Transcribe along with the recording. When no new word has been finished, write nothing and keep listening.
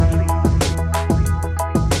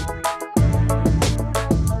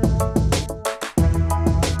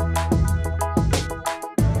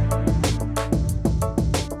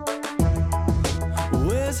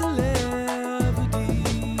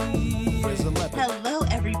Hello,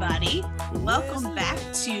 everybody. Welcome back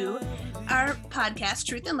to our podcast,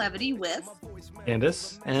 Truth and Levity, with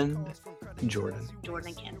Candace and Jordan. Jordan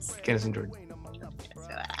and Candace. Candace and Jordan.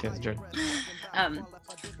 Candace and Jordan.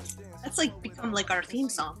 That's like become like our theme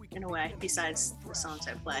song in a way, besides the songs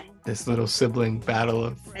I play. This little sibling battle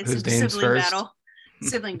of whose name's first.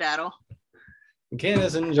 Sibling battle.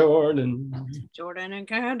 Candace and Jordan. Jordan and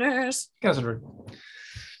Candace. Candace and Jordan.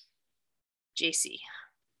 JC.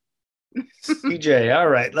 CJ. All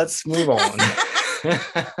right, let's move on.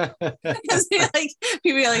 Because people are like,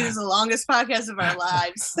 this is the longest podcast of our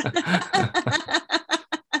lives.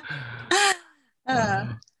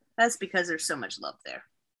 That's because there's so much love there.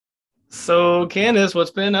 So, Candace,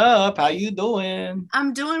 what's been up? How you doing?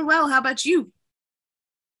 I'm doing well. How about you?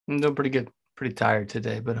 I'm doing pretty good. Pretty tired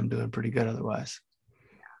today, but I'm doing pretty good otherwise.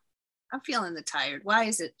 I'm feeling the tired. Why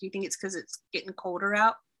is it? Do you think it's because it's getting colder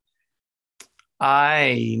out?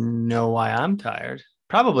 I know why I'm tired.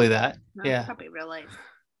 Probably that. No, yeah. Probably real life.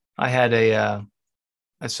 I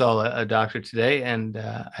saw a doctor today, and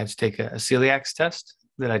I had to take a celiac test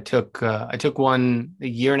that I took. I took one a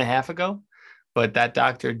year and a half ago, but that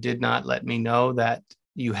doctor did not let me know that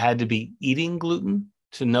you had to be eating gluten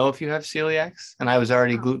to know if you have celiacs. And I was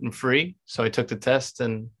already gluten-free. So I took the test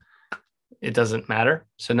and it doesn't matter.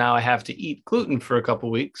 So now I have to eat gluten for a couple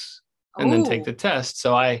weeks and then take the test.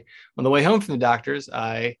 So on the way home from the doctor's,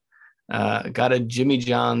 I got a Jimmy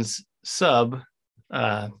John's sub,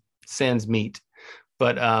 sans meat,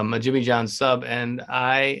 but a Jimmy John's sub, and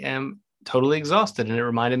I am totally exhausted. And it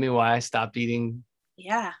reminded me why I stopped eating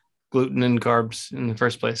gluten and carbs in the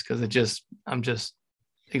first place, because I'm just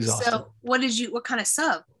exhausted. So what kind of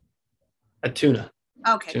sub? A tuna.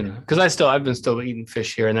 Okay. Tuna. Because I've been still eating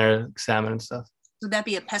fish here and there, like salmon and stuff. Would that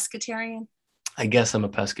be a pescatarian? I guess I'm a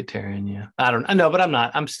pescatarian. Yeah. I know, but I'm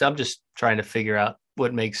not. I'm just trying to figure out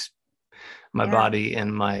what makes my body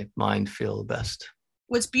and my mind feel the best.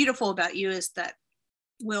 What's beautiful about you is that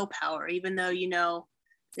willpower, even though,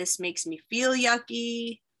 this makes me feel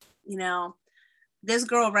yucky, this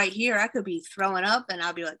girl right here, I could be throwing up and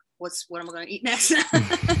I'll be like, what am I going to eat next? You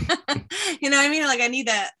know what I mean? Like, I need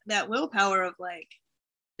that willpower of like,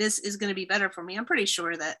 this is going to be better for me. I'm pretty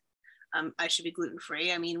sure that I should be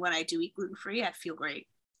gluten-free. I mean, when I do eat gluten-free, I feel great.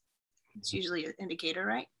 It's usually an indicator,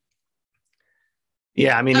 right?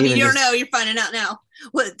 Yeah. I mean, you don't know, you're finding out now.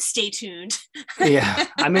 Well, stay tuned. Yeah.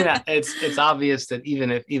 I mean, it's obvious that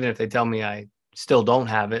even if they tell me I still don't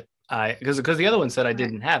have it, because the other one said I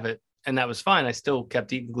didn't have it, and that was fine. I still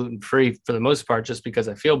kept eating gluten-free for the most part, just because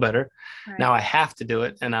I feel better. Right. Now I have to do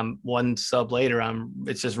it. And I'm one sub later.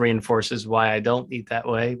 It just reinforces why I don't eat that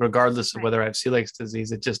way, regardless of whether I have celiac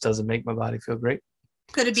disease. It just doesn't make my body feel great.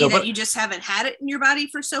 Could it be that you just haven't had it in your body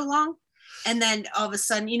for so long? And then all of a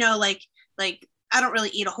sudden, like I don't really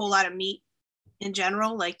eat a whole lot of meat in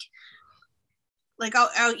general. Like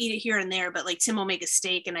I'll eat it here and there, but like Tim will make a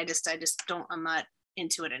steak and I just don't, I'm not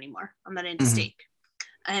into it anymore. I'm not into steak.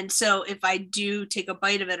 And so if I do take a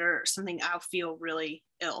bite of it or something, I'll feel really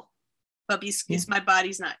ill. But because my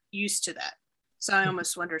body's not used to that. So I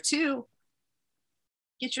almost wonder too,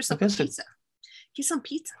 get yourself a pizza. Get some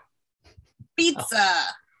pizza. Pizza. Oh,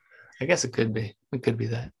 I guess it could be. It could be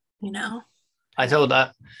that. I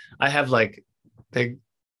have like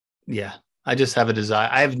I just have a desire.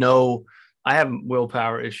 I have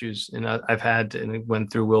willpower issues, and I've had and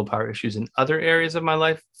went through willpower issues in other areas of my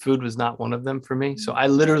life. Food was not one of them for me. So I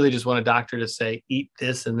literally just want a doctor to say, eat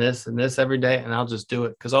this and this and this every day, and I'll just do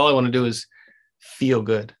it, because all I want to do is feel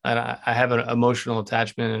good. I have an emotional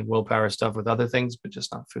attachment and willpower stuff with other things, but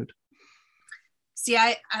just not food. See,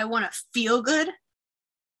 I want to feel good,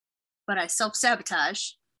 but I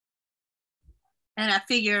self-sabotage. And I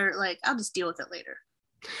figure, like, I'll just deal with it later.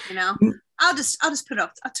 I'll just put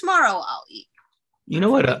up tomorrow. I'll eat. You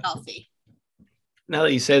know what? Healthy. Now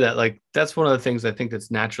that you say that, like, that's one of the things I think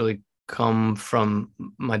that's naturally come from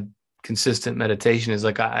my consistent meditation is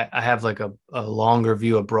like I have like a longer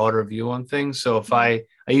view, a broader view on things. So if I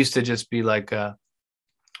used to just be like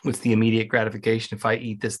with the immediate gratification, if I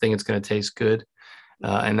eat this thing, it's going to taste good.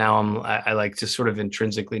 And now I like just sort of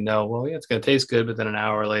intrinsically know, well, yeah, it's going to taste good, but then an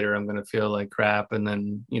hour later, I'm going to feel like crap. And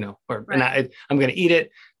then, I'm going to eat it.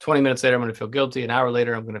 20 minutes later, I'm going to feel guilty. An hour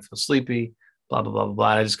later, I'm going to feel sleepy, blah, blah, blah, blah, blah.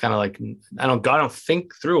 I just kind of like, I don't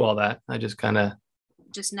think through all that. I just kind of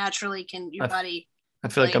just naturally body. I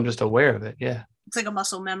feel like I'm just aware of it. Yeah. It's like a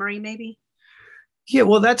muscle memory, maybe. Yeah.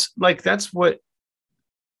 Well, that's kind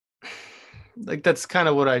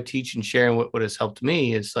of what I teach and share. And what has helped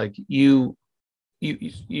me is like you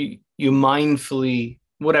mindfully,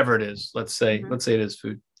 whatever it is, let's say it is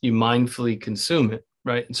food, you mindfully consume it,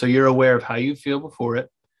 right? And so you're aware of how you feel before it,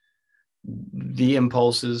 the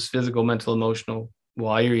impulses, physical, mental, emotional,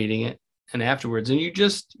 while you're eating it and afterwards. And you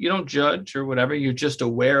don't judge or whatever. You're just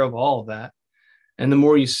aware of all of that. And the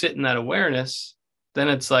more you sit in that awareness, then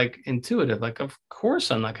it's like intuitive. Like, of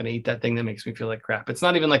course, I'm not going to eat that thing that makes me feel like crap. It's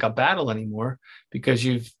not even like a battle anymore because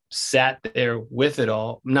you've sat there with it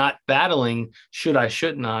all, not battling. Should I,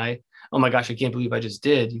 shouldn't I? Oh my gosh, I can't believe I just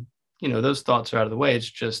did. Those thoughts are out of the way. It's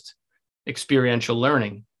just experiential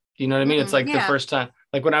learning. You know what I mean? It's like the first time,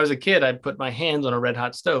 like when I was a kid, I'd put my hands on a red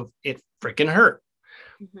hot stove. It freaking hurt.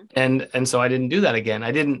 And so I didn't do that again.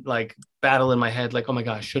 I didn't like battle in my head, like, oh my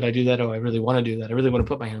gosh, should I do that? Oh, I really want to do that. I really want to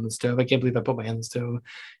put my hand on the stove. I can't believe I put my hand on the stove.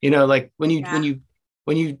 Like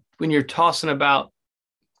when you're tossing about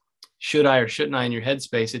should I or shouldn't I in your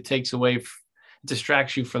headspace, it takes away, it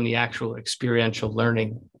distracts you from the actual experiential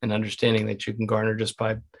learning and understanding that you can garner just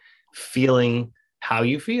by feeling how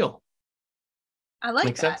you feel. I like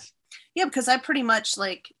Make that. Sense? Yeah, because I pretty much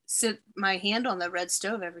like sit my hand on the red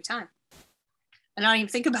stove every time. And I don't even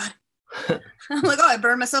think about it. I'm like, oh, I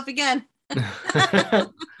burned myself again.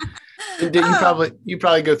 You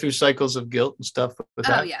probably go through cycles of guilt and stuff with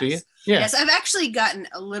that, yes. do you? Yeah. Yes, I've actually gotten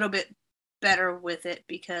a little bit better with it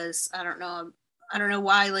because I don't know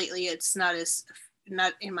why lately it's not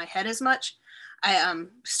in my head as much. I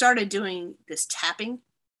started doing this tapping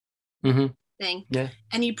thing. Yeah.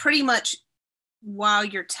 And you pretty much, while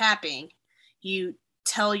you're tapping, you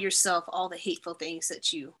tell yourself all the hateful things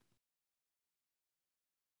that you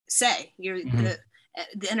say. You're the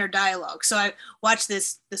inner dialogue. So I watched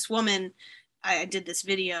this woman. I did this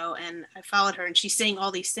video and I followed her, and she's saying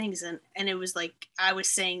all these things, and it was like I was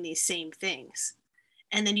saying these same things,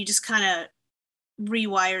 and then you just kind of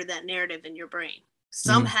rewire that narrative in your brain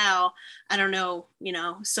somehow. I don't know,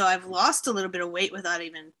 so I've lost a little bit of weight without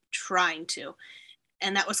even trying to,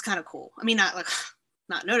 and that was kind of cool. I mean,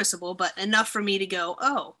 not noticeable, but enough for me to go,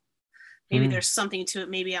 oh, maybe there's something to it.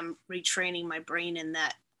 Maybe I'm retraining my brain in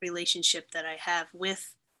that relationship that I have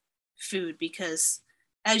with food, because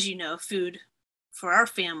as you know, food for our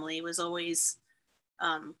family was always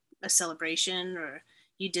a celebration, or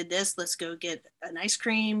you did this, let's go get an ice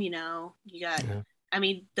cream, you got I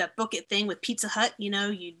mean, that book it thing with Pizza Hut,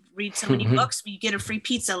 you read so many books, you get a free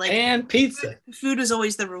pizza, and pizza. Food was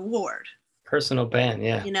always the reward. Personal ban,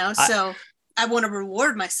 yeah. So I want to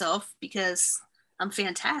reward myself because I'm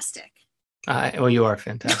fantastic. Well, you are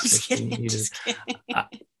fantastic. No, I'm just kidding.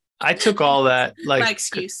 I took all that, like, my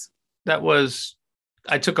excuse.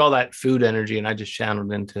 I took all that food energy and I just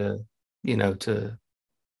channeled into, to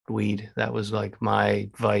weed. That was like my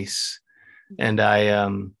vice. And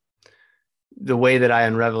the way that I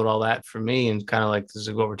unraveled all that for me, and kind of like this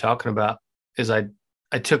is what we're talking about, is I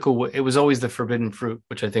took away, it was always the forbidden fruit,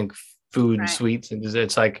 which I think food and sweets, and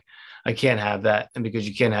it's like, I can't have that. And because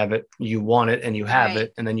you can't have it, you want it and you have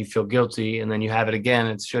it, and then you feel guilty, and then you have it again.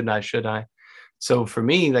 It's should I? So for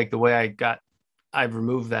me, like the way I've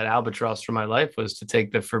removed that albatross from my life was to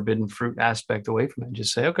take the forbidden fruit aspect away from it and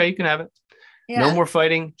just say, okay, you can have it. Yeah. No more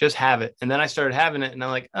fighting, just have it. And then I started having it and I'm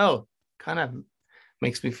like, oh, kind of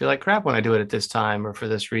makes me feel like crap when I do it at this time or for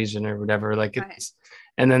this reason or whatever. Like it's,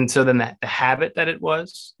 and then, so then the habit that it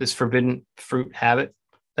was, this forbidden fruit habit,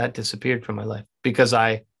 that disappeared from my life because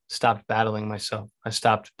I stopped battling myself. I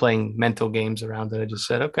stopped playing mental games around it. I just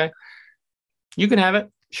said, okay, you can have it.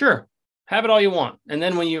 Sure. Have it all you want. And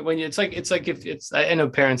then when you, it's like if it's, I know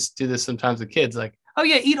parents do this sometimes with kids, like, oh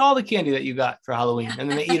yeah, eat all the candy that you got for Halloween. Yeah. And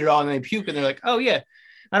then they eat it all and they puke and they're like, oh yeah,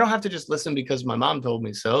 I don't have to just listen because my mom told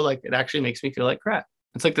me so. Like it actually makes me feel like crap.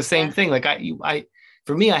 It's like the same thing. Like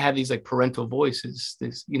for me, I have these like parental voices.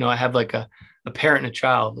 This, I have like a parent and a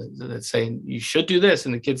child that's saying you should do this.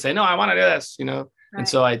 And the kids say, no, I want to do this, And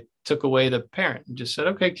so I took away the parent and just said,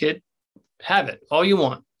 okay, kid, have it all you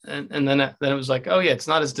want. And then it was like, oh yeah, it's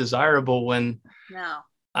not as desirable when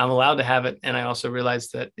I'm allowed to have it. And I also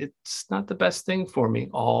realized that it's not the best thing for me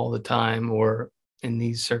all the time or in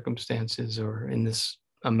these circumstances or in this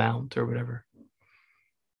amount or whatever.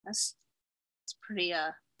 It's pretty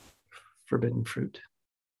forbidden fruit.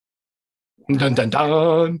 Dun dun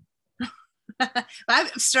dun.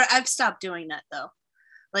 I've stopped doing that though.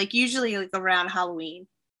 Like usually like around Halloween,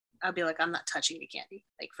 I'll be like, I'm not touching the candy.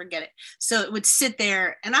 Like, forget it. So it would sit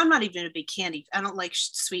there, and I'm not even a big candy. I don't like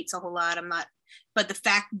sweets a whole lot. I'm not. But the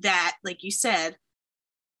fact that, like you said,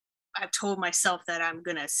 I've told myself that I'm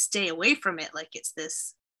going to stay away from it. Like it's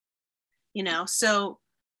this, So,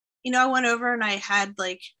 I went over and I had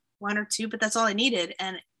like one or two, but that's all I needed.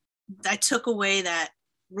 And I took away that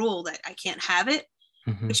rule that I can't have it,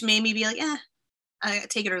 which made me be like, I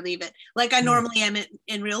take it or leave it. Like I normally am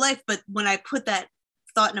in real life. But when I put that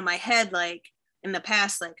thought into my head, like, in the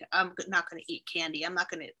past, like, I'm not going to eat candy. I'm not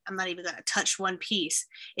even going to touch one piece.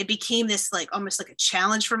 It became this like almost like a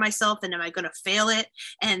challenge for myself. And am I going to fail it?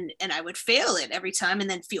 And I would fail it every time and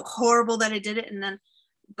then feel horrible that I did it. And then,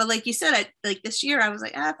 but like you said, like this year I was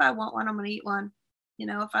like, if I want one, I'm going to eat one,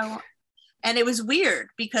 if I want. And it was weird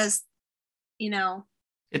because,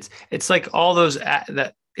 it's like all those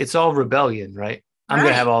that it's all rebellion, right? I'm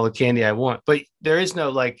going to have all the candy I want, but there is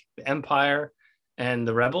no like Empire and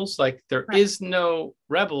the rebels. Like there is no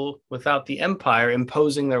rebel without the Empire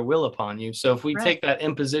imposing their will upon you. So if we take that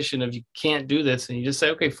imposition of you can't do this and you just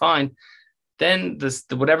say, okay, fine, then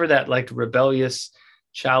whatever that like rebellious,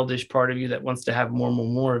 childish part of you that wants to have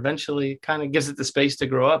more, eventually kind of gives it the space to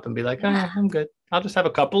grow up and be like, I'm good. I'll just have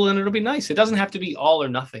a couple and it'll be nice. It doesn't have to be all or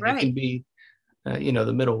nothing. It can be,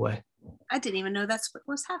 the middle way. I didn't even know that's what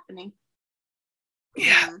was happening.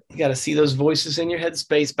 Yeah, you got to see those voices in your head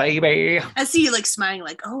space, baby. I see you like smiling,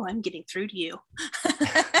 like, oh, I'm getting through to you.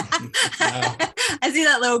 I see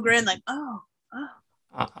that little grin, like, oh.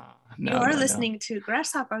 No, you are listening to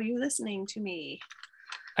Grasshopper. Are you listening to me?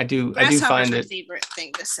 I do find my it favorite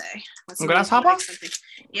thing to say. Grasshopper?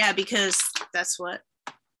 Yeah, because that's what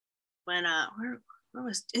when where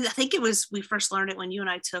was I think it was we first learned it when you and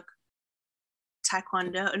I took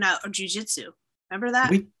Taekwondo, or Jiu-Jitsu. Remember that?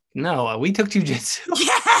 We took jujitsu.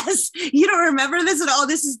 Yes, you don't remember this at all.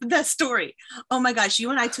 This is the best story. Oh my gosh, you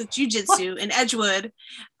and I took jujitsu in Edgewood.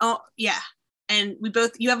 Oh yeah, and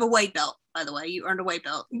you have a white belt, by the way. You earned a white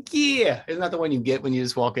belt. Yeah, isn't that the one you get when you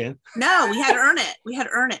just walk in? No, we had to earn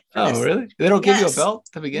it. Oh, really? They don't give you a belt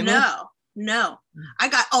to begin with? No. I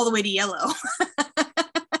got all the way to yellow.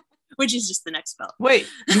 Which is just the next belt. Wait,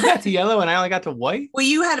 you got to yellow and I only got to white? Well,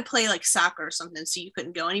 you had to play like soccer or something, so you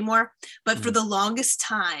couldn't go anymore. But for the longest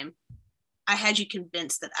time, I had you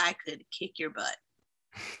convinced that I could kick your butt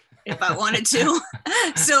if I wanted to.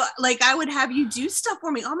 So like I would have you do stuff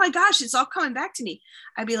for me. Oh my gosh, it's all coming back to me.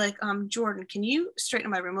 I'd be like, Jordan, can you straighten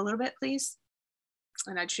my room a little bit, please?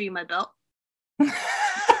 And I'd show you my belt. I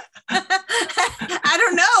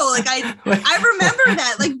don't know. Like I remember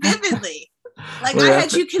that like vividly. Like I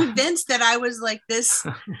had you convinced that I was like this.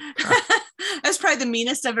 That's probably the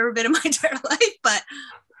meanest I've ever been in my entire life, but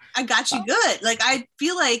I got you good. Like I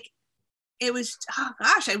feel like it was, oh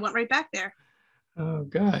gosh, I went right back there. Oh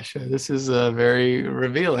gosh, this is very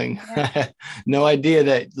revealing. Yeah. No idea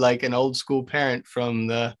that like an old school parent from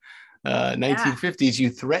the 1950s,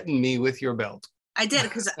 you threatened me with your belt. I did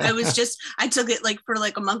because I took it like for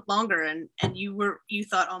like a month longer and you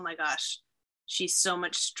thought, oh my gosh, she's so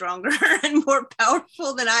much stronger and more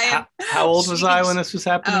powerful than I am. How old was I when this was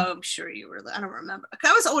happening? Oh, I'm sure you were. I don't remember.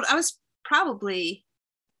 I was old. I was probably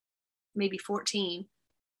maybe 14.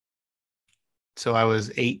 So I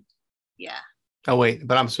was 8. Yeah. Oh wait,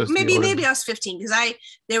 but I'm supposed to be older. Maybe I was 15 because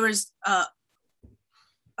there was a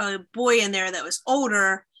boy in there that was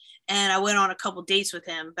older, and I went on a couple dates with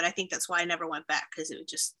him. But I think that's why I never went back because it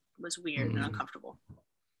just was weird and uncomfortable.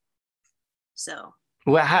 So.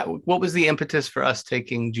 Well, what was the impetus for us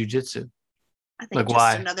taking jujitsu? I think like just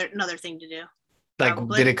why? Another thing to do. Like,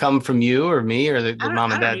 probably. Did it come from you or me or the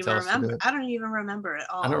mom and dad tell us to do it? I don't even remember at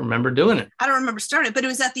all. I don't remember doing it. I don't remember starting it, but it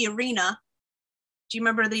was at the arena. Do you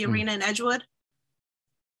remember the arena in Edgewood?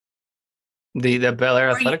 The Bel Air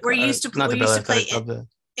Athletic Club? Where you used to play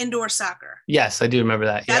indoor soccer. Yes, I do remember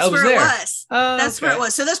that. That's where it was. That's okay. where it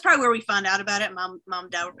was. So that's probably where we found out about it. Mom and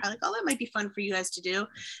dad were probably like, oh, that might be fun for you guys to do.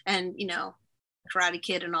 And, Karate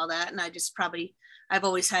Kid and all that. And I've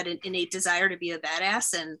always had an innate desire to be a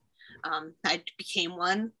badass. And I became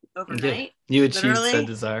one overnight. Yeah, you achieved that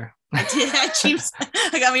desire. I did. I achieved.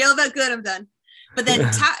 I got my yellow belt. Good. I'm done. But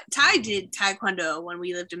then Ty did Taekwondo when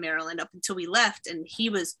we lived in Maryland up until we left. And he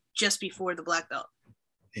was just before the black belt.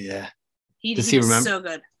 Yeah. He remember? So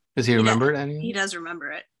good. Does he remember it? He does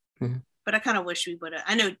remember it. Mm-hmm. But I kind of wish we would have.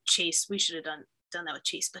 I know Chase, we should have done that with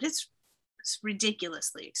Chase, but it's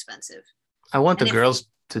ridiculously expensive. I want the girls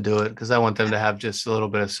to do it because I want them to have just a little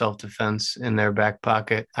bit of self-defense in their back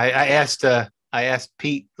pocket. I asked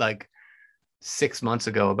Pete like 6 months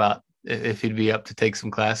ago about if he'd be up to take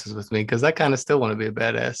some classes with me because I kind of still want to be a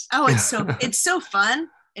badass. Oh, it's so fun.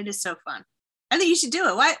 It is so fun. I think you should do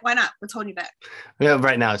it. Why not? What's holding you back? Yeah,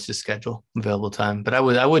 right now it's just schedule, available time. But I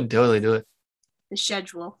would totally do it. The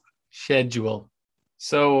schedule.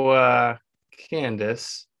 So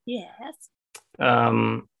Candace. Yes.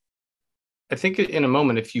 I think in a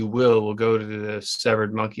moment, if you will, we'll go to the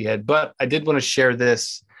severed monkey head. But I did want to share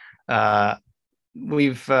this.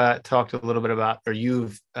 We've talked a little bit about, or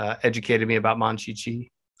you've educated me about monchichis.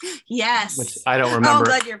 Yes. which I don't Oh, remember. I'm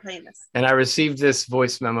glad you're playing this. And I received this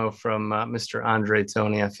voice memo from Mr. Andre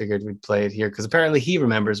Tony. I figured we'd play it here because apparently he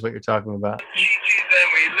remembers what you're talking about. Monchichis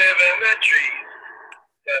and we live in the trees.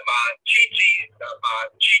 The monchichis, the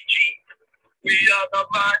monchichis. We are the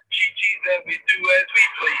monchichis and we do as we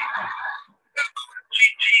please. The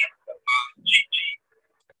monchichis, the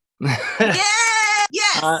monchichis. Yeah.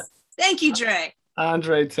 Yes. Thank you, Dre.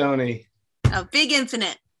 Andre Tony. A big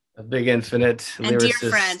infinite. A big infinite And dear lyricist,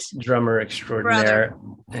 friend. drummer extraordinaire,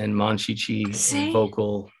 and monchichi See?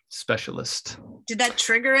 vocal specialist. Did that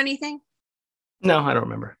trigger anything? No, I don't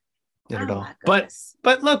remember it at Oh, all. my goodness.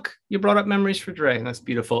 But look, you brought up memories for Dre, and that's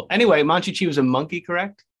beautiful. Anyway, monchichi was a monkey,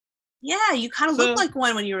 correct? Yeah, you kind of looked like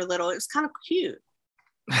one when you were little. It was kind of cute.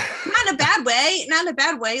 Not in a bad way. Not in a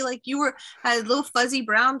bad way. Like you had little fuzzy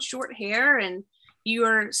brown short hair and you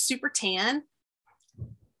were super tan.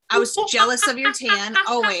 I was jealous of your tan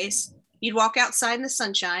always. You'd walk outside in the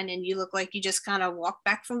sunshine and you look like you just kind of walked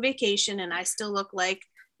back from vacation, and I still look like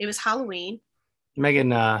it was Halloween.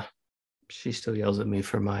 Megan, she still yells at me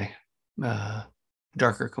for my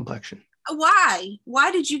darker complexion. Why?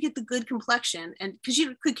 Why did you get the good complexion? And because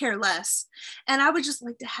you could care less. And I would just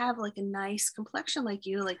like to have like a nice complexion like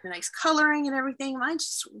you, like the nice coloring and everything. Mine's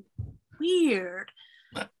just weird.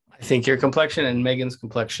 I think your complexion and Megan's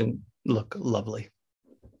complexion look lovely.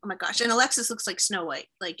 Oh my gosh. And Alexis looks like Snow White.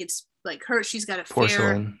 Like it's like her, she's got a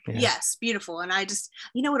porcelain. Fair, yes, beautiful. And I just,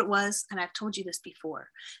 you know what it was? And I've told you this before,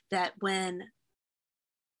 that when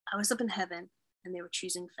I was up in heaven and they were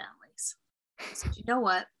choosing families, I said, you know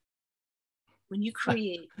what? When you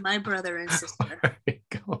create my brother and sister,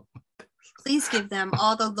 please give them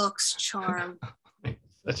all the looks, charm,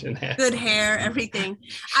 such an ass. Good hair, everything.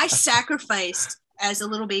 I sacrificed as a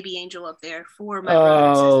little baby angel up there for my brother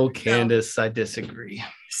and sister. Oh, Candace, I disagree.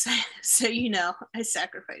 So you know, I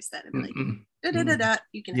sacrificed that and be like,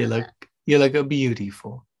 you can have that. You look a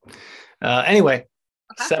beautiful. Anyway,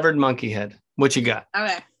 Okay. Severed monkey head. What you got?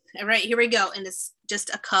 Okay. All right, here we go. And it's just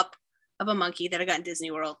a cup of a monkey that I got in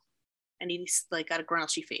Disney World. And he's like got a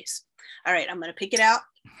grouchy face. All right, I'm gonna pick it out.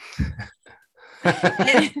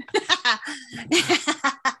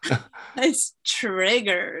 It's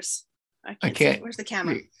triggers. I can't. Where's the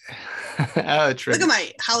camera? Oh, triggers. Look at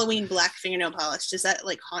my Halloween black fingernail polish. Does that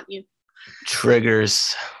like haunt you?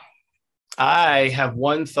 Triggers. I have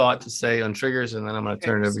one thought to say on triggers, and then I'm going to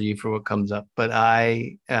turn it over to you for what comes up. But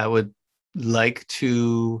I would like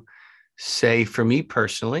to say, for me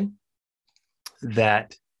personally,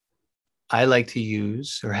 that I like to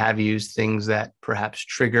use or have used things that perhaps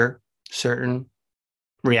trigger certain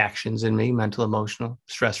reactions in me, mental, emotional,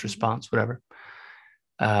 stress response, whatever,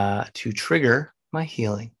 to trigger my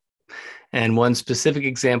healing. And one specific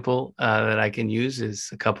example that I can use is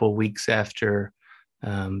a couple of weeks after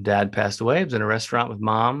Dad passed away. I was in a restaurant with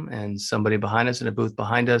Mom, and somebody behind us in a booth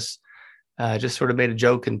behind us just sort of made a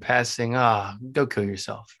joke in passing, go kill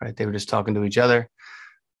yourself, right? They were just talking to each other.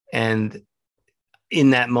 And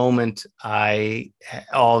in that moment,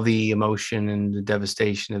 all the emotion and the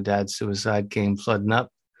devastation of Dad's suicide came flooding up.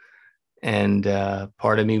 And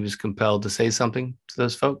part of me was compelled to say something to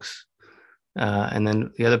those folks. And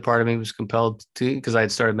then the other part of me was compelled to, because I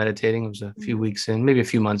had started meditating. It was a few weeks in, maybe a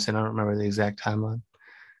few months in. I don't remember the exact timeline.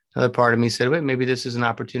 Another part of me said, wait, maybe this is an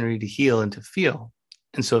opportunity to heal and to feel.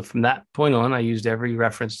 And so from that point on, I used every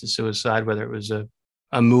reference to suicide, whether it was a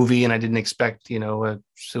movie and I didn't expect, a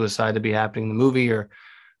suicide to be happening in the movie, or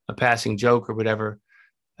a passing joke or whatever.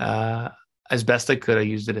 As best I could, I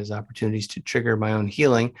used it as opportunities to trigger my own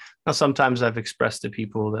healing. Now, sometimes I've expressed to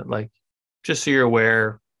people that, like, just so you're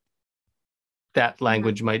aware, that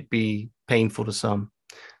language might be painful to some.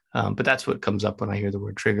 But that's what comes up when I hear the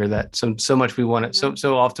word trigger, that so much we want to,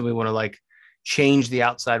 so often we want to like change the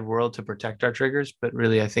outside world to protect our triggers. But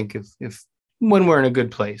really, I think if when we're in a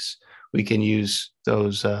good place, we can use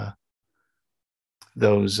those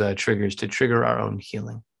triggers to trigger our own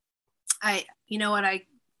healing. You know what, I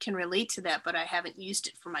can relate to that, but I haven't used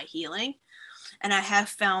it for my healing. And I have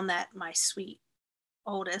found that my sweet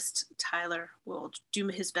oldest, Tyler, will do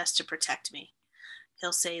his best to protect me.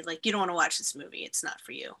 He'll say, like, you don't want to watch this movie. It's not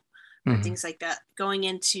for you. Or things like that. Going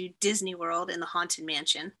into Disney World in the Haunted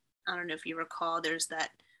Mansion. I don't know if you recall, there's that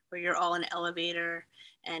where you're all in an elevator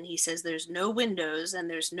and he says there's no windows and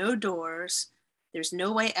there's no doors. There's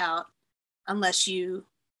no way out unless you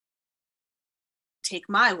take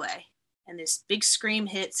my way. And this big scream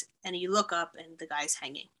hits and you look up and the guy's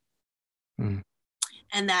hanging. And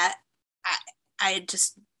that I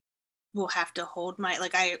just will have to hold my,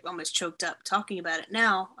 like, I almost choked up talking about it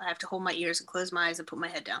now. I have to hold my ears and close my eyes and put my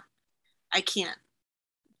head down. I can't.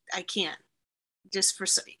 just for,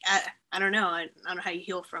 I don't know. I don't know how you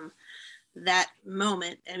heal from that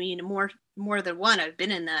moment. I mean, more than one, I've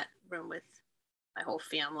been in that room with my whole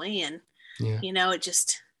family, and you know, it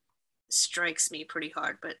just strikes me pretty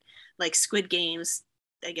hard. But like Squid Games,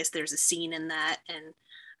 I guess there's a scene in that, and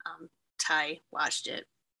Ty watched it,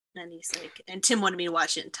 and he's like, and Tim wanted me to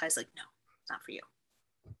watch it, and Ty's like, no, it's not for you,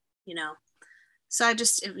 you know. So I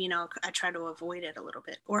just, you know, I try to avoid it a little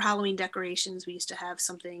bit. Or Halloween decorations, we used to have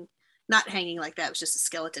something not hanging like that, it was just a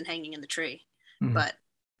skeleton hanging in the tree. But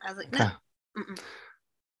I was like, no.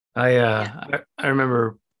 I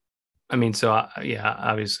remember, I mean, so yeah,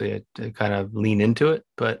 obviously I kind of lean into it,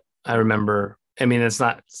 but I remember, I mean, it's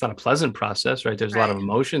not a pleasant process, right? There's a lot of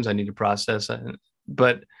emotions I need to process,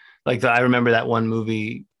 but like I remember that one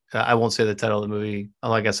movie. I won't say the title of the movie.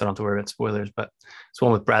 Oh, I guess I don't have to worry about spoilers, but it's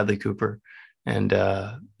one with Bradley Cooper and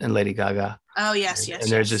Lady Gaga. Oh yes, and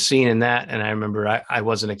there's a scene in that, and I remember I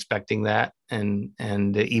wasn't expecting that, and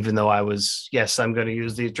even though I was, yes, I'm going to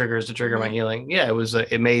use these triggers to trigger my healing. Yeah, it was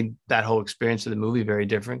it made that whole experience of the movie very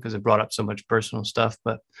different because it brought up so much personal stuff.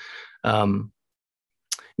 But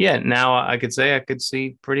yeah, now I could say I could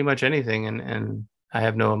see pretty much anything, and I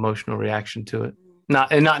have no emotional reaction to it.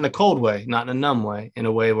 Not in a cold way, not in a numb way, in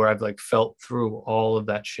a way where I've like felt through all of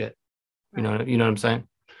that shit. You know what I'm saying?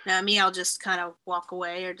 Now me, I'll just kind of walk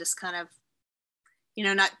away, or just kind of, you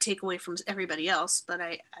know, not take away from everybody else, but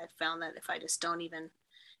I found that if I just don't even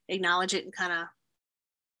acknowledge it and kind of,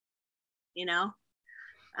 you know,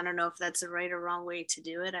 I don't know if that's the right or wrong way to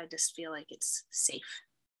do it. I just feel like it's safe.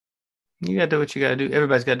 You got to do what you got to do.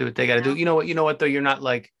 Everybody's got to do what they got to do. You know what, though? You're not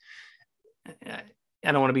like,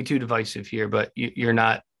 I don't want to be too divisive here, but you're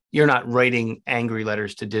not writing angry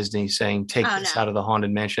letters to Disney saying, take this out of the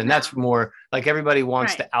Haunted Mansion. That's more like everybody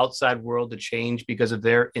wants the outside world to change because of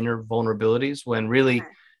their inner vulnerabilities, when really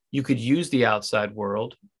you could use the outside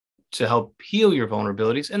world to help heal your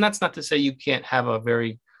vulnerabilities. And that's not to say you can't have a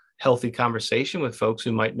very healthy conversation with folks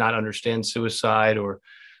who might not understand suicide or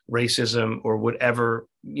racism or whatever,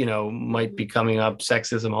 you know, might be coming up,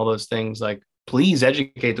 sexism, all those things. Like, please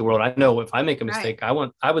educate the world. I know if I make a mistake, I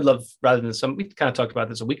would love, rather than we kind of talked about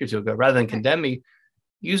this a week or two ago, rather than condemn me,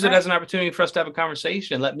 use it as an opportunity for us to have a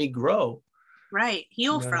conversation and let me grow. Right.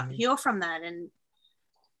 Heal from that. And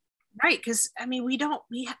because I mean, we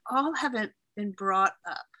all haven't been brought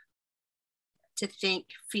up to think,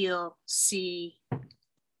 feel, see.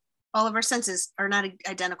 All of our senses are not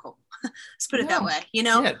identical. Let's put it that way. You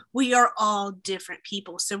know, we are all different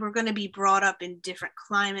people. So we're going to be brought up in different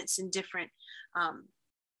climates and different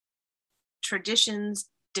traditions,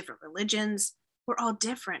 different religions. We're all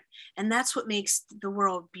different. And that's what makes the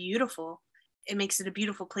world beautiful. It makes it a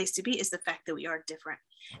beautiful place to be, is the fact that we are different.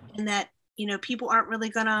 And that, you know, people aren't really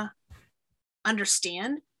going to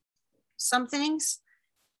understand some things.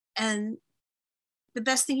 And the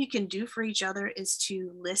best thing you can do for each other is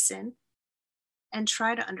to listen and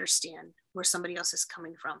try to understand where somebody else is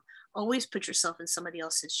coming from. Always put yourself in somebody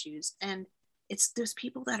else's shoes. And there's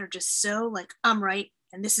people that are just so like, I'm right,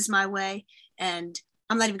 and this is my way, and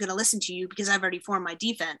I'm not even going to listen to you because I've already formed my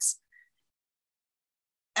defense.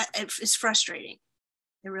 It's frustrating.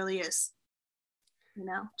 It really is. You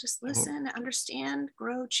know, just listen, understand,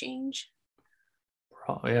 grow, change.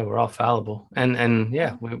 We're all fallible. And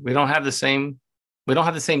yeah, we don't have the same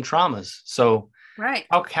traumas. So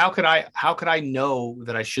how could I know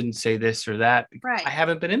that I shouldn't say this or that? I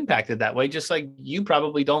haven't been impacted that way. Just like you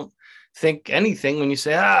probably don't think anything when you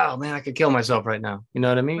say, oh man, I could kill myself right now. You know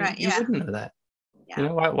what I mean? You wouldn't know that. You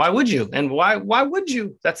know, why would you? And why would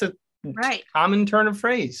you? That's a common turn of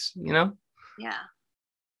phrase, you know? Yeah.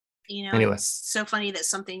 You know, anyway. It's so funny that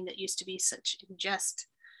something that used to be such a jest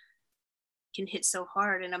can hit so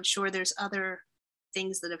hard. And I'm sure there's other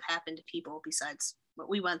things that have happened to people besides what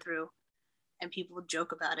we went through, and people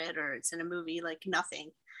joke about it, or it's in a movie like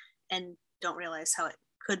nothing, and don't realize how it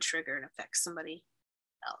could trigger and affect somebody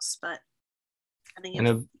else. But I think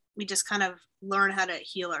if we just kind of learn how to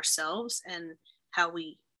heal ourselves and how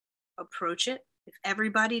we approach it, if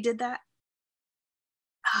everybody did that,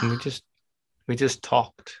 we just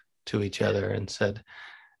talked to each other and said,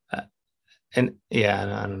 and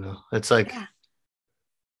I don't know, it's like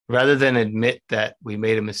rather than admit that we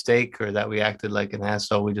made a mistake or that we acted like an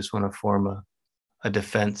asshole, we just want to form a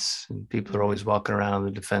defense, and people are always walking around on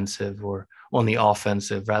the defensive or on the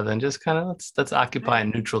offensive, rather than just kind of let's occupy a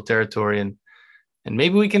neutral territory and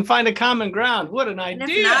maybe we can find a common ground. What an idea!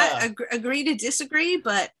 And if not, agree to disagree,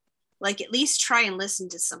 but like at least try and listen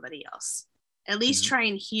to somebody else. At least try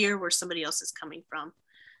and hear where somebody else is coming from.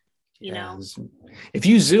 You know, if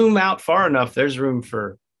you zoom out far enough, there's room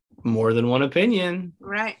for more than one opinion.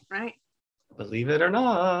 Right. Believe it or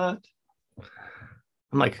not.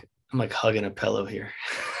 I'm like hugging a pillow here.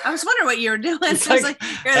 I was wondering what you were doing. It's I was like,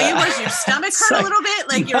 was your stomach hurt a little bit?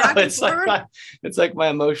 Like you're rocking forward? It's like my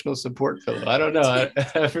emotional support pillow. I don't know.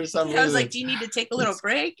 For some reason, I was like, do you need to take a little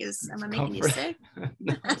break? Am I making you sick?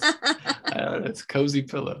 No, I don't know. It's a cozy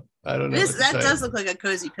pillow. I don't know. That does look like a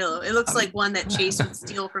cozy pillow. It looks like one that Chase would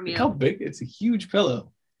steal from you. Look how big? It's a huge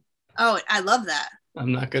pillow. Oh, I love that.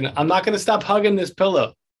 I'm not gonna stop hugging this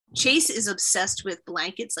pillow. Chase is obsessed with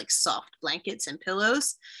blankets, like soft blankets and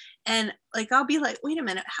pillows. And like, I'll be like, wait a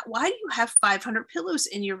minute, why do you have 500 pillows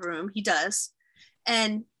in your room? He does.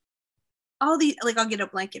 And all the, like, I'll get a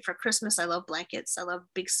blanket for Christmas. I love blankets. I love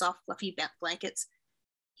big, soft, fluffy blankets.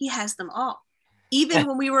 He has them all. Even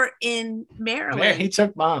when we were in Maryland. He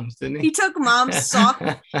took Mom's, didn't he? He took Mom's soft.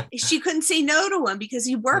 She couldn't say no to him because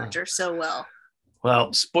he worked her so well.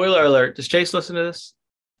 Well, spoiler alert. Does Chase listen to this?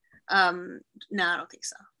 No, I don't think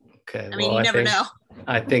so. Okay. I mean, you never know.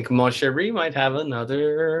 I think Mon Cherie might have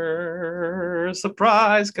another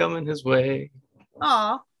surprise coming his way.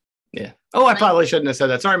 Aw. Yeah. Oh, I probably shouldn't have said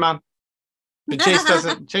that. Sorry, Mom. But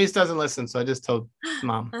Chase doesn't listen, so I just told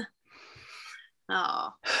Mom.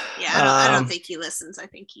 Oh. Yeah, I don't think he listens. I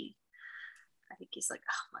think he's like,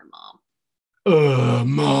 oh, my mom.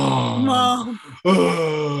 Mom. I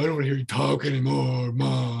don't want to hear you talk anymore,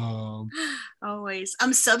 Mom. Always.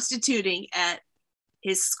 I'm substituting at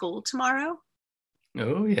his school tomorrow.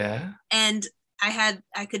 Oh yeah. And I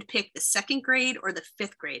could pick the 2nd grade or the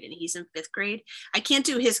 5th grade, and he's in 5th grade. I can't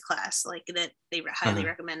do his class, like that. They highly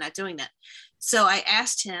recommend not doing that. So I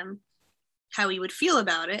asked him how he would feel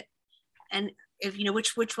about it, and if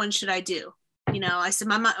which one should I do. I said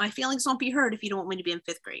my feelings won't be hurt if you don't want me to be in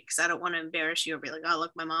 5th grade, because I don't want to embarrass you or be like, oh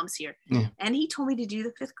look, my mom's here. Yeah. And he told me to do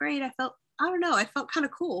the 5th grade. I felt kind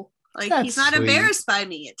of cool. Like, that's he's not sweet. Embarrassed by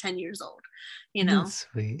me at 10 years old, That's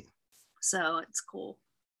sweet. So it's cool.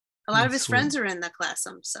 A lot of his friends are in the class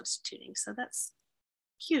I'm substituting, so that's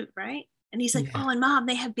cute, right? And he's like, oh, and Mom,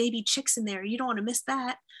 they have baby chicks in there. You don't want to miss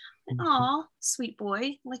that. Oh, sweet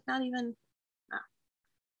boy. Like, not even. No.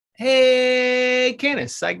 Hey,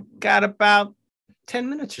 Candace, I got about 10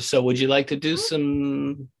 minutes or so. Would you like to do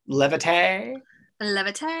some levity?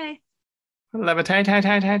 Levity. Levity.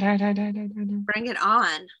 Bring it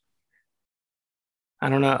on. I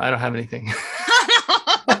don't know. I don't have anything.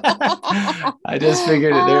 I just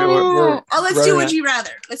figured it. Let's do Would You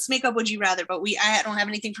Rather. Let's make up Would You Rather, but I don't have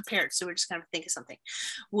anything prepared, so we're just gonna think of something.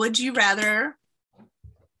 Would you rather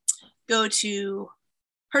go to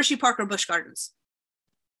Hershey Park or Busch Gardens?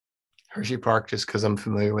 Hershey Park, just because I'm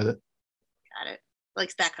familiar with it. Got it.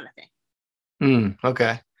 Like that kind of thing.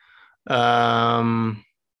 Okay. I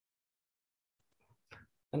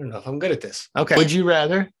don't know if I'm good at this. Okay. Would you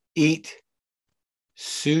rather eat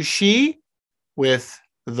sushi with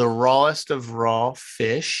the rawest of raw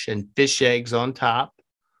fish and fish eggs on top,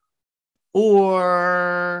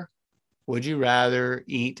 or would you rather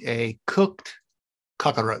eat a cooked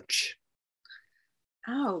cockroach?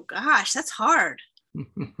 Oh gosh, that's hard.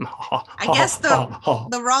 I guess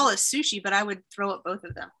the rawest sushi, but I would throw up both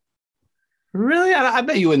of them. Really? I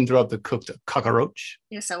bet you wouldn't throw up the cooked cockroach.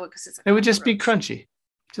 Yes, I would, because it would just be crunchy.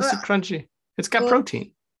 Just a crunchy. It's got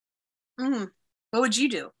protein. What would you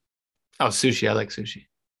do? Oh, sushi. I like sushi.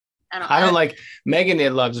 I don't like Megan.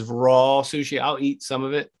 It loves raw sushi. I'll eat some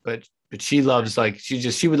of it, but she loves, like,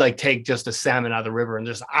 she would like take just a salmon out of the river and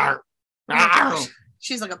just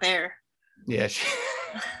She's like a bear. Yeah.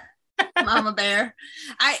 Mama bear.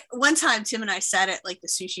 One time Tim and I sat at like the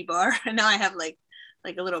sushi bar, and now I have like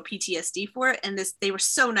a little PTSD for it. And they were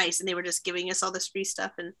so nice, and they were just giving us all this free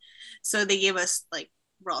stuff, and so they gave us like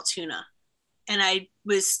raw tuna, and I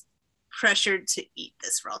was pressured to eat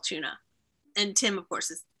this raw tuna, and Tim of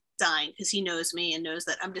course is dying because he knows me and knows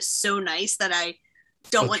that I'm just so nice that I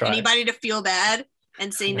don't want anybody to feel bad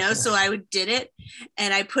and say no. So I did it,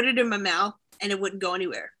 and I put it in my mouth, and it wouldn't go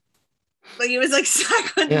anywhere. Like, it was like, I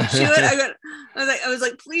couldn't chew it. I was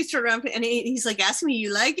like, please turn around. And he's like asking me,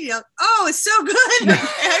 you like it? Like, oh, it's so good.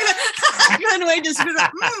 I couldn't wait to screw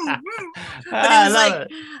up. But it was like,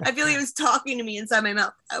 I feel like it was talking to me inside my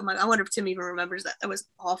mouth. I wonder if Tim even remembers that. That was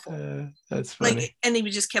awful. That's funny. Like, and he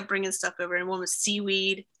just kept bringing stuff over. And one was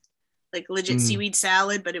seaweed, like legit seaweed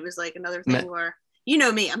salad. But it was like another thing where, you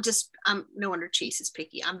know me, I'm no wonder Chase is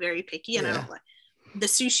picky. I'm very picky, and I don't like the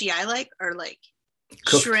sushi I like are like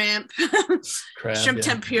cooked shrimp, shrimp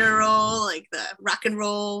tempura roll, like the rock and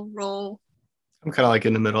roll. I'm kind of like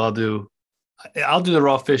in the middle. I'll do the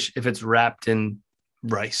raw fish if it's wrapped in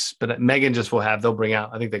rice, but Megan just they'll bring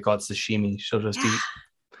out, I think they call it sashimi. She'll just eat.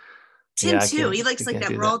 Tim too. He likes like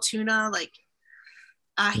that raw tuna, like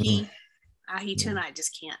ahi tuna. I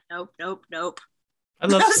just can't. Nope. I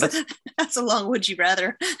love that's that's a long would you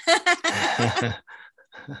rather.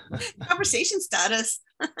 Conversation status.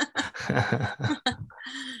 Let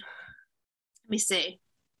me see.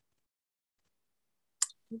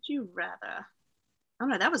 Would you rather? Oh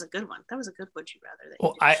no, that was a good one. That was a good would you rather.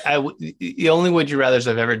 Well, the only would you rather's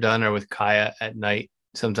I've ever done are with Kaya at night.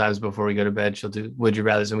 Sometimes before we go to bed, she'll do would you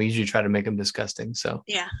rather's, and we usually try to make them disgusting. So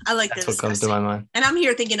yeah, I like that's what comes to my mind. And I'm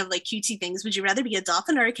here thinking of like cutesy things. Would you rather be a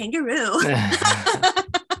dolphin or a kangaroo?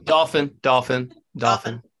 Dolphin. Yeah,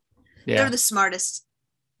 they're the smartest.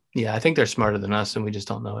 Yeah, I think they're smarter than us, and we just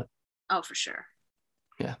don't know it. Oh, for sure.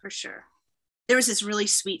 Yeah, for sure. There was this really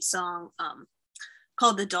sweet song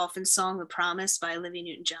called "The Dolphin Song," "The Promise" by Olivia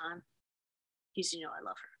Newton-John. You know I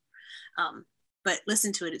love her. But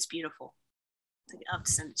listen to it; it's beautiful. I'll have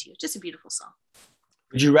to send it to you. Just a beautiful song.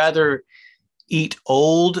 Would you rather eat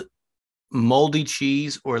old, moldy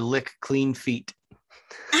cheese or lick clean feet?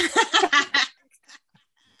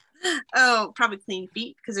 Oh, probably clean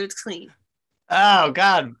feet because it's clean. Oh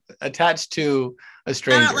God! Attached to a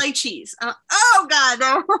stranger. I don't like cheese. Oh God,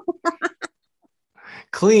 no.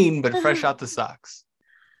 Clean but fresh out the socks.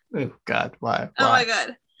 Oh God, why? Oh my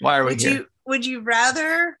God. Why are we here? Would you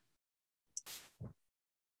rather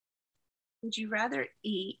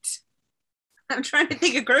eat? I'm trying to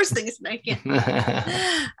think of gross things and I can't.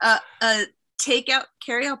 A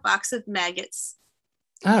carry-out box of maggots.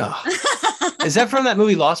 Oh, is that from that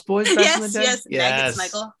movie Lost Boys? Yes. Maggots,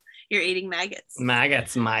 Michael. You're eating maggots.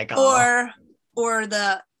 Maggots, Michael. Or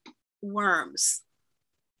the worms.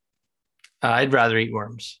 I'd rather eat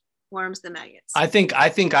worms. Worms than maggots. I think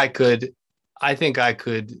I could.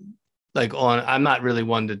 Like I'm not really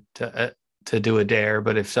one to do a dare,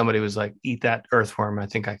 but if somebody was like, eat that earthworm, I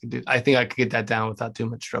think I could get that down without too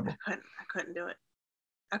much trouble. I couldn't do it.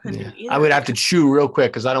 I couldn't do it either. I would have to chew real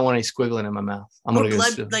quick because I don't want any squiggling in my mouth.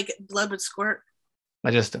 Blood would squirt.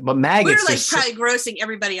 But maggots. We're probably grossing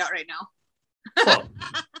everybody out right now. Well,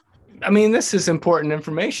 I mean, this is important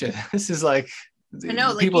information. This is like, I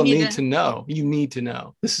know, people need to know. You need to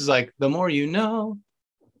know. This is like the more you know.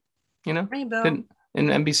 Rainbow. In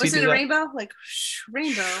NBC. Was it a rainbow? Like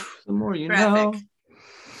rainbow. The more you know.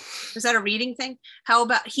 Is that a reading thing? How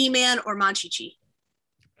about He-Man or Monchichi?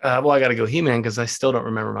 Well, I got to go He-Man because I still don't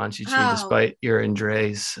remember Monchichi, despite your and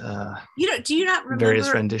Dre's. Do you not remember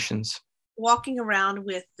various renditions? Walking around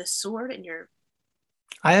with the sword in your.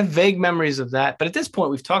 I have vague memories of that, but at this point,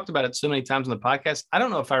 we've talked about it so many times on the podcast. I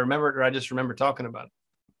don't know if I remember it or I just remember talking about it.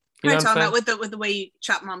 You know what I'm talking about with the way you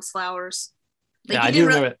chop mom's flowers. Like, yeah, I do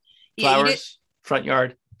remember it. Flowers, front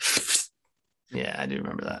yard. Yeah, I do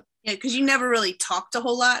remember that. Yeah, because you never really talked a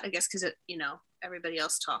whole lot, I guess, because everybody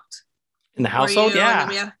else talked in the household.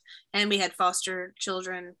 Yeah, and we had foster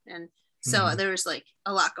children, and so there was like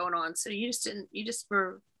a lot going on. So you just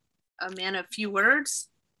were a man of few words.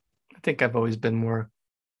 I think I've always been more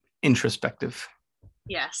introspective.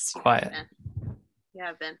 Yes. Quiet. Yeah,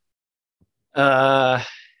 I've been.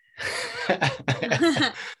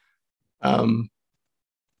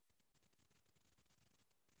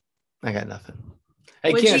 I got nothing.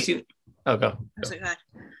 Hey, Candace, go.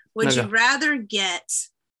 Would you rather get?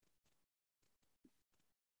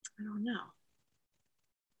 I don't know.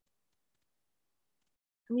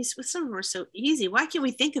 I mean, some of them are so easy. Why can't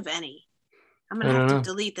we think of any? I'm gonna have to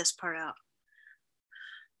delete this part out.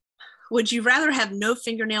 Would you rather have no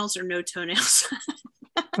fingernails or no toenails?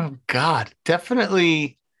 Oh God,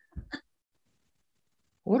 definitely.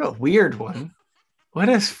 What a weird one. What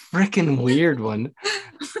a freaking weird one.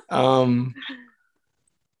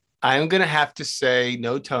 I'm gonna have to say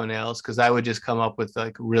no toenails because I would just come up with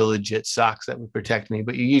like real legit socks that would protect me.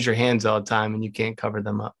 But you use your hands all the time and you can't cover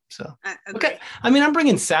them up. So okay. I mean, I'm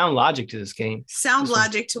bringing sound logic to this game. Sound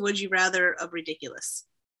logic to would you rather of ridiculous.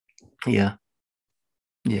 Yeah.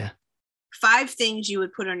 5 things you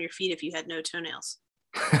would put on your feet if you had no toenails.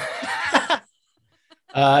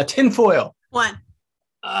 Tin foil. 1.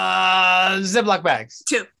 Ziploc bags.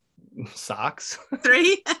 2. Socks.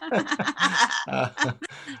 3.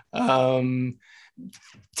 10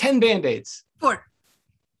 Band-Aids. 4.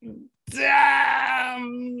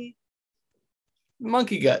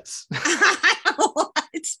 Monkey guts. What?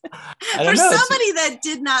 For somebody that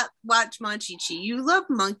did not watch Monchichi, you love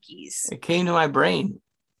monkeys. It came to my brain.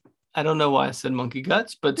 I don't know why I said monkey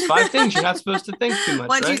guts, but it's 5 things. You're not supposed to think too much.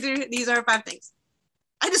 1, 2, 3. These are 5 things.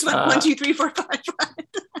 I just went 1, 2, 3, 4, 5.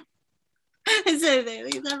 I said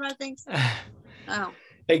these are 5 things. Oh.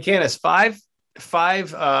 Hey, Candace, 5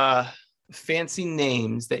 fancy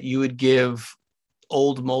names that you would give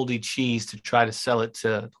old moldy cheese to try to sell it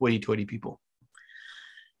to hoity-toity people.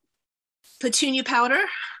 Petunia powder.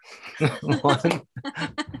 1.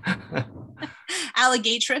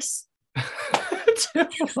 Alligatress.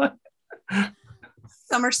 What?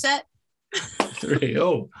 Somerset. 3.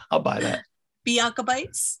 Oh, I'll buy that. Bianca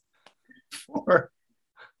Bites. 4.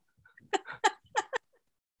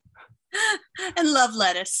 And love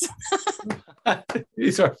lettuce.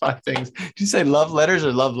 These are 5 things. Did you say love letters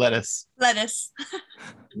or love lettuce? Lettuce.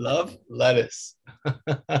 Love lettuce.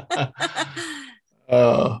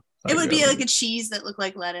 Oh, It would be like a cheese that looked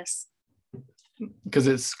like lettuce. Because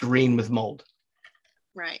it's green with mold.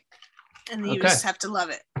 Right. And you just have to love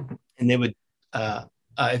it. And they would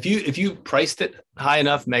if you priced it high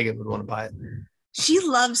enough, Megan would want to buy it. She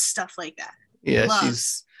loves stuff like that. Yeah,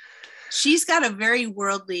 she's got a very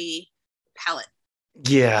worldly palate.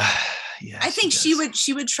 Yeah. I think she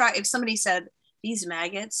would try if somebody said these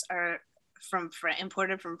maggots are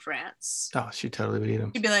imported from France. Oh, she totally would eat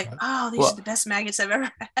them. She'd be like, "Oh, these are the best maggots I've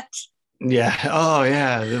ever had." Yeah. Oh,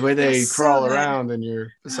 yeah. The way they crawl around in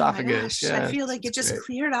your esophagus. Yeah, I feel like it just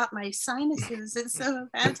cleared out my sinuses. It's so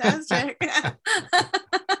fantastic.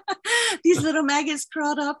 These little maggots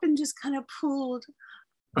crawled up and just kind of pooled.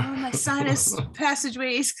 Oh, my sinus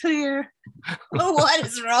passageway is clear. Oh, what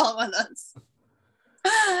is wrong with us?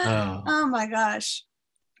 Oh my gosh.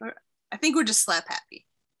 I think we're just slap happy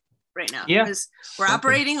right now. Yeah. Because we're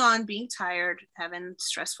operating on being tired, having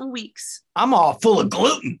stressful weeks. I'm all full of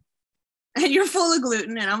gluten. And you're full of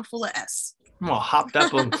gluten and I'm full of S. I'm all hopped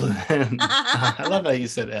up on gluten. I love how you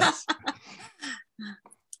said S.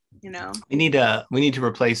 You know, we need to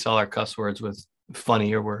replace all our cuss words with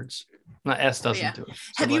funnier words. Not S doesn't do it.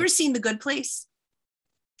 Have you ever seen The Good Place?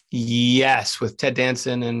 Yes, with Ted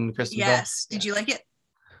Danson and Kristen Bell. Yes. Did you like it?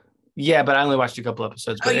 Yeah, but I only watched a couple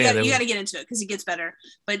episodes. But you got to get into it because it gets better.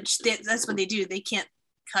 But that's what they do. They can't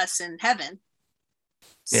cuss in heaven.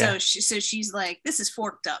 So she's like, this is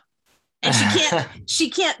forked up. And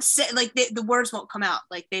she can't say, like, the words won't come out.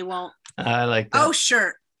 Like, they won't. I like that. Oh,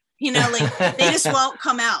 sure. You know, like, they just won't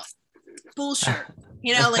come out. Bullshit.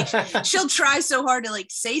 You know, like, she'll try so hard to, like,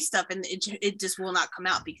 say stuff and it just will not come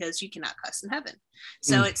out because you cannot cuss in heaven.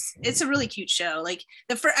 So it's a really cute show. Like,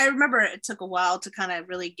 I remember it took a while to kind of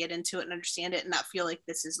really get into it and understand it and not feel like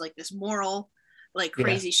this is, like, this moral, like,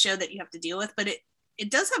 crazy show that you have to deal with. But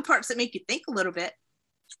it does have parts that make you think a little bit.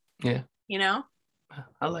 Yeah. You know?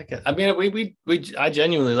 I like it. I mean, I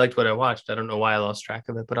genuinely liked what I watched. I don't know why I lost track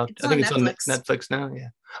of it, but I think it's on Netflix now. Yeah,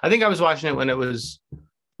 I think I was watching it when it was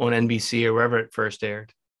on NBC or wherever it first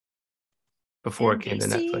aired before it came to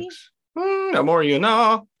Netflix. The more you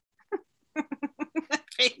know.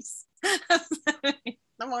 Face.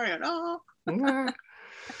 The more you know.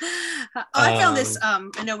 I found this.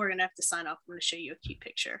 I know we're gonna have to sign off. I'm gonna show you a cute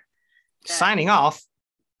picture. Signing off.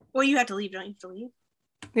 Well, you have to leave. Don't you have to leave?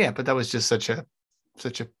 Yeah, but that was just such a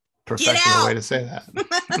professional way to say that.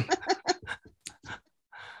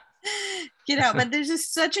 Get out. But there's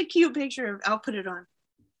just such a cute picture of, I'll put it on.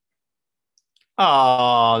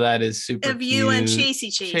 Oh, that is super of you cute. and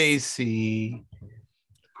Chasey. Chasey.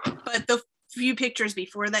 But the few pictures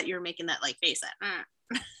before that, you're making that like face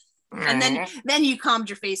and then you calmed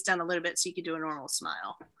your face down a little bit so you could do a normal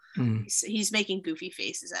smile. He's making goofy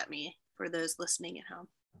faces at me for those listening at home.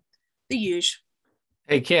 The usual.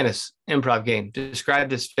 Hey, Candace, improv game. Describe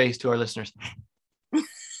this face to our listeners.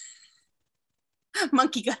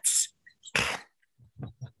 Monkey guts.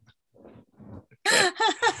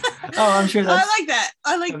 Oh, I'm sure that's...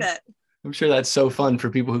 I like that. I'm sure that's so fun for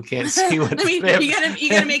people who can't see what you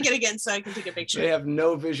gotta make it again so I can take a picture. They have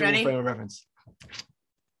no visual frame of reference.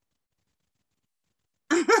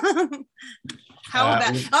 How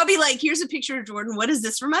about I'll be like, here's a picture of Jordan. What does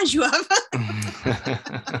this remind you of?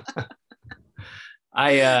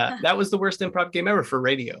 That was the worst improv game ever for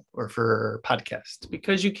radio or for podcast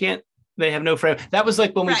because they have no frame. That was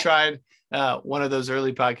like when we tried one of those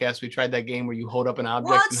early podcasts. We tried that game where you hold up an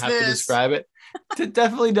object and have to describe it. It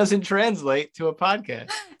definitely doesn't translate to a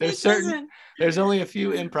podcast. There's only a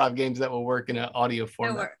few improv games that will work in an audio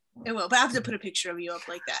format. It will, but I have to put a picture of you up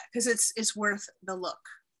like that because it's worth the look.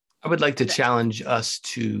 I would like to challenge us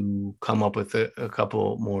to come up with a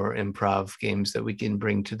couple more improv games that we can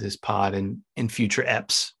bring to this pod in future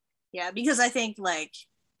eps. Yeah, because I think like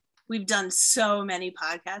we've done so many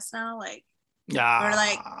podcasts now, like we're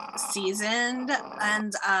like seasoned,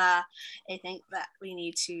 and I think that we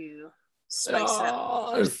need to spice it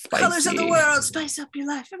up. Spicy. Colors of the world, spice up your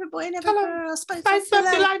life. Every boy and every girl, spice up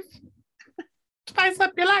your life. Spice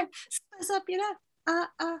up your life. Spice up your life.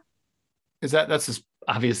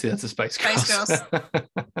 Obviously, that's a Spice Girls. Spice Girls.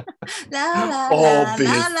 La la la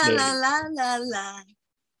la la la la la.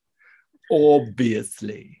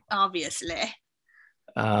 Obviously.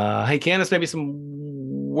 Hey, Candace, maybe some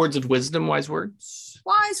words of wisdom, wise words.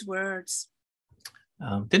 Wise words.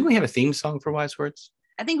 Didn't we have a theme song for Wise Words?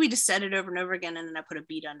 I think we just said it over and over again, and then I put a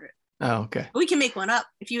beat under it. Oh, okay. But we can make one up.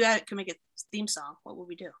 If you can make a theme song, what would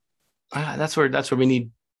we do? That's where we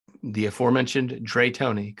need the aforementioned Dre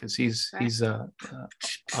Tony, because he's Mr.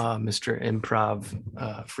 Improv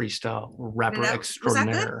freestyle rapper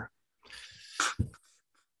extraordinaire.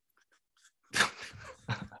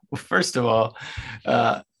 First of all,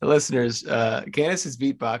 listeners, Candace is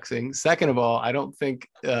beatboxing. Second of all, I don't think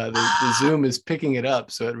the Zoom is picking it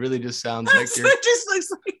up, so it really just sounds like you're. It just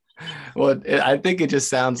looks like. Well, I think it just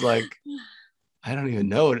sounds like I don't even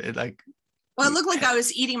know it. Like. Well, it looked like I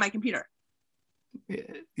was eating my computer.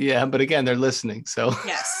 Yeah, but again, they're listening, so.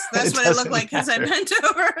 Yes, that's what it looked like because I bent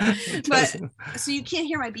over. But so you can't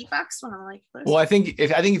hear my beatbox when I'm like. Well, I think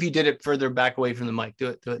if you did it further back away from the mic, do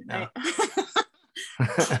it now.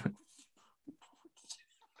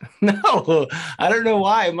 No, I don't know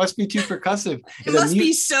why. It must be too percussive. It must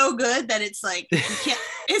be so good that it's like you can't.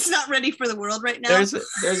 It's not ready for the world right now.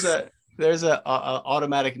 There's a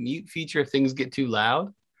automatic mute feature if things get too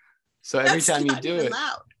loud. So every time you do it,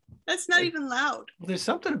 loud. That's not even loud. Well, there's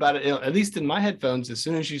something about it. At least in my headphones, as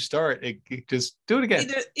soon as you start, it just do it again.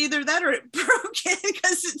 Either that or it broke it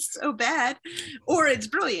because it's so bad, or it's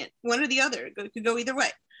brilliant. One or the other. It could go either way,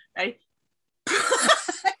 right? I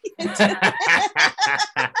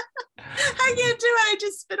can't do it. I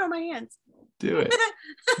just spit on my hands. Do it.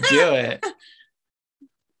 Do it.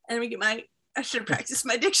 And we get I should practice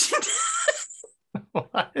my diction.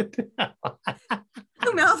 What?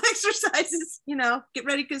 Mouth exercises, get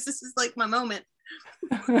ready because this is like my moment.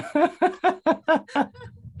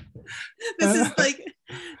 This is like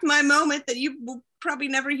my moment that you will probably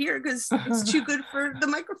never hear because it's too good for the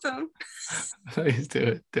microphone. Please do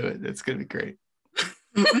it. Do it. It's going to be great.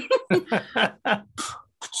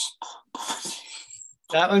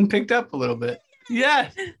 That one picked up a little bit. Yeah.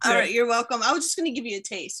 All right. You're welcome. I was just going to give you a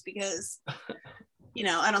taste because,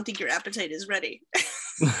 I don't think your appetite is ready.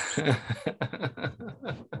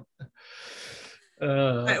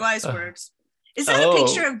 Right, Wise Words. Is that a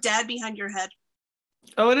picture of Dad behind your head?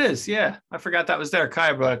 Oh, it is. Yeah. I forgot that was there.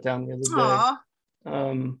 Kaya brought it down the other day.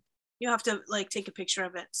 Aww. You have to take a picture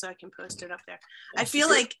of it so I can post it up there. I feel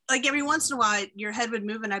like every once in a while your head would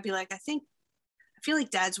move and I'd be like, I feel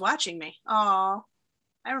like Dad's watching me. Oh,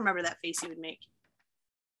 I remember that face he would make.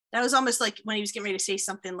 That was almost like when he was getting ready to say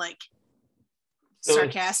something like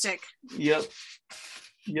sarcastic. Yep.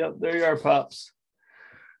 There you are, Pops.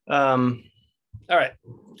 All right.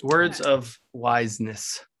 Words of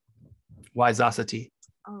wiseness. Wiseosity.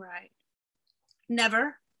 All right.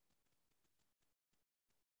 Never.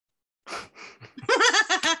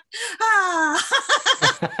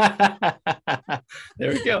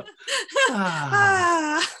 There we go.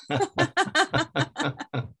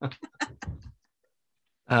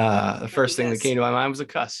 The first thing that came to my mind was a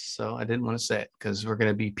cuss, so I didn't want to say it because we're going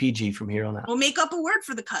to be PG from here on out. We'll make up a word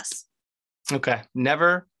for the cuss. Okay.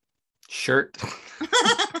 Never. Shirt.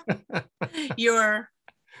 Your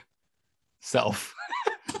self.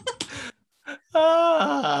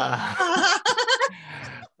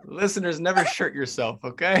 Listeners, never shirt yourself,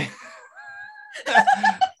 okay? That's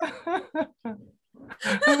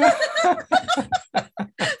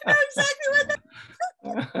exactly what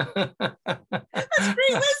that's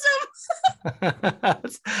great wisdom.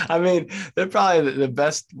 I mean, they're probably the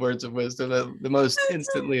best words of wisdom, the most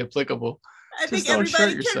instantly applicable. I think don't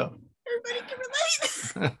shirt yourself. Everybody can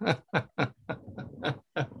relate.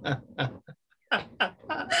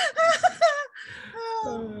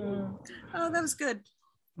 Oh, that was good.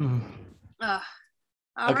 All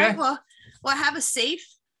right. Well, have a safe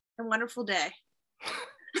and wonderful day.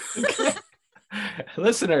 Okay.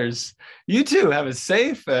 Listeners, you too have a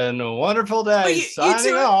safe and wonderful day.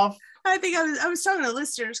 Signing off. I think I was talking to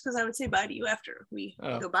listeners because I would say bye to you after we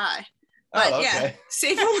go by. But okay.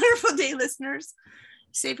 Safe and wonderful day, listeners.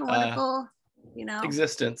 Safe and wonderful,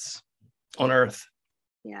 existence on Earth.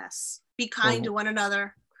 Yes. Be kind to one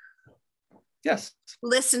another. Yes.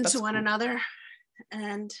 Listen to one another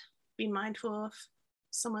and be mindful if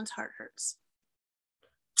someone's heart hurts.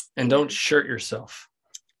 And don't shirt yourself.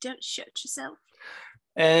 Don't shirt yourself.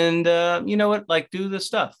 And you know what? Do the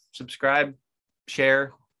stuff. Subscribe,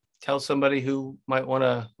 share, tell somebody who might want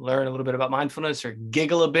to learn a little bit about mindfulness or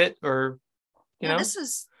giggle a bit or,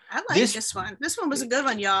 I like this one. This one was a good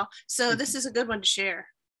one, y'all. So this is a good one to share.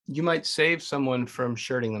 You might save someone from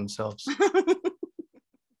shirting themselves.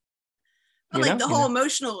 But the whole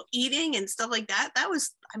emotional eating and stuff like that, that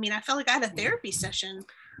was, I felt like I had a therapy session.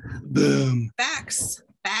 Boom. Facts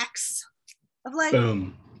of life.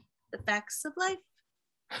 Boom. The facts of life.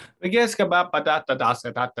 I guess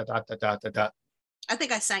I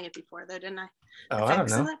think I sang it before, though, didn't I? Oh, I don't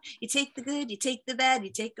know. You take the good, you take the bad, you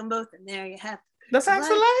take them both, and there you have The facts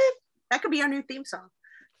of life. That could be our new theme song,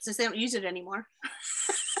 since they don't use it anymore.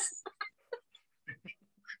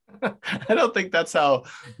 I don't think that's how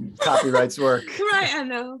copyrights work. Right, I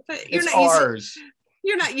know, but It's ours.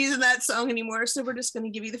 You're not using that song anymore, so we're just going to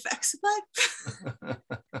give you the facts of life.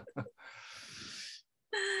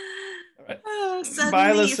 All right. Oh, suddenly Bye,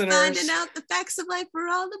 you're listeners. finding out the facts of life are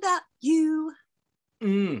all about you.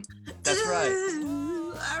 That's right.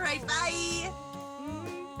 Ooh. All right, bye.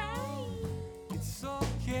 It's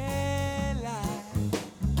okay, life.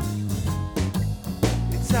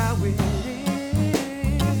 It's how we